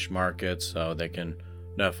kind of a niche market, so they can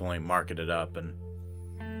definitely market it up and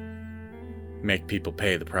make people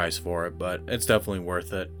pay the price for it, but it's definitely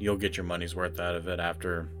worth it. You'll get your money's worth out of it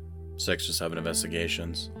after 6 or 7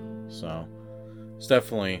 investigations. So it's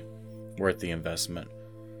definitely worth the investment.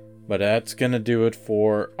 But that's going to do it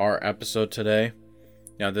for our episode today.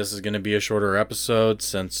 Now, this is going to be a shorter episode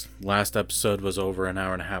since last episode was over an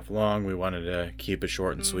hour and a half long. We wanted to keep it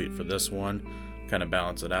short and sweet for this one, kind of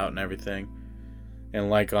balance it out and everything.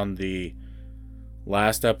 And like on the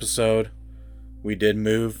last episode, we did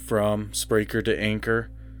move from Spreaker to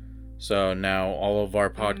Anchor. So now all of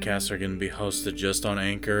our podcasts are going to be hosted just on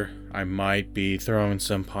Anchor. I might be throwing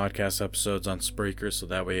some podcast episodes on Spreaker so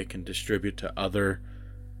that way it can distribute to other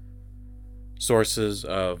sources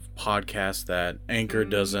of podcasts that Anchor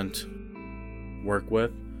doesn't work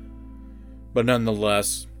with. But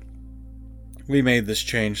nonetheless, we made this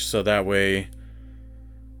change so that way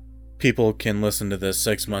people can listen to this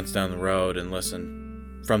 6 months down the road and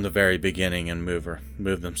listen from the very beginning and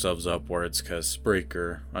move themselves upwards, because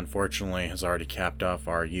Spreaker unfortunately has already capped off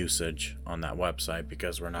our usage on that website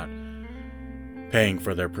because we're not paying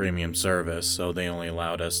for their premium service, so they only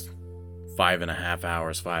allowed us 5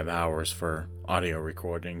 hours for audio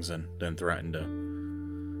recordings, and then threatened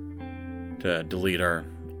to delete our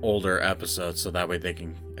older episodes so that way they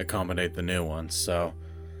can accommodate the new ones. So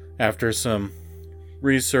after some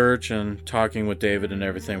research and talking with David and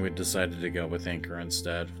everything, we decided to go with Anchor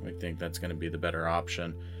instead. We think that's going to be the better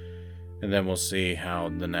option, and then we'll see how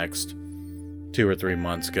the next 2 or 3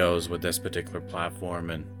 months goes with this particular platform,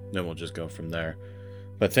 and then we'll just go from there.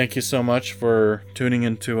 But thank you so much for tuning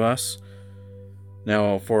in to us.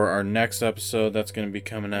 Now, for our next episode that's going to be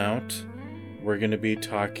coming out, we're going to be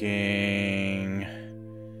talking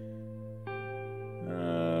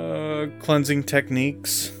cleansing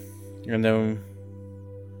techniques, and then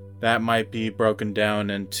that might be broken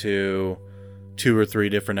down into 2 or 3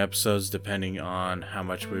 different episodes depending on how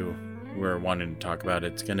much we're wanting to talk about.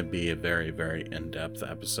 It's going to be a very, very in-depth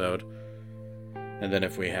episode. And then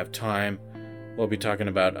if we have time, we'll be talking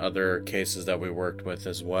about other cases that we worked with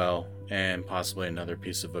as well, and possibly another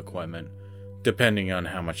piece of equipment, depending on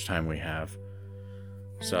how much time we have.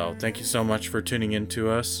 So thank you so much for tuning in to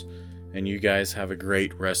us, and you guys have a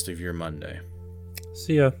great rest of your Monday.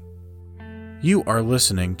 See ya. You are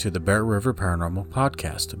listening to the Bear River Paranormal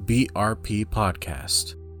Podcast, BRP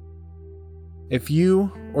Podcast. If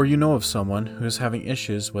you or you know of someone who is having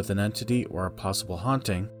issues with an entity or a possible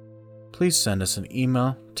haunting, please send us an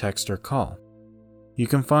email, text, or call. You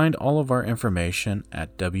can find all of our information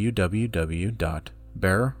at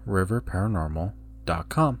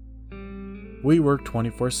www.bearriverparanormal.com. We work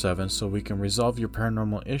 24/7 so we can resolve your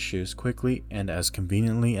paranormal issues quickly and as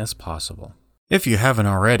conveniently as possible. If you haven't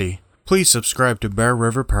already, please subscribe to Bear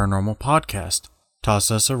River Paranormal Podcast. Toss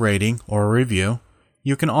us a rating or a review.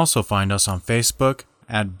 You can also find us on Facebook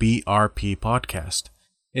at BRP Podcast.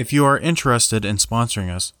 If you are interested in sponsoring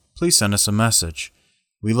us, please send us a message.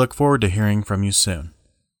 We look forward to hearing from you soon.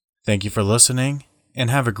 Thank you for listening, and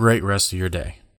have a great rest of your day.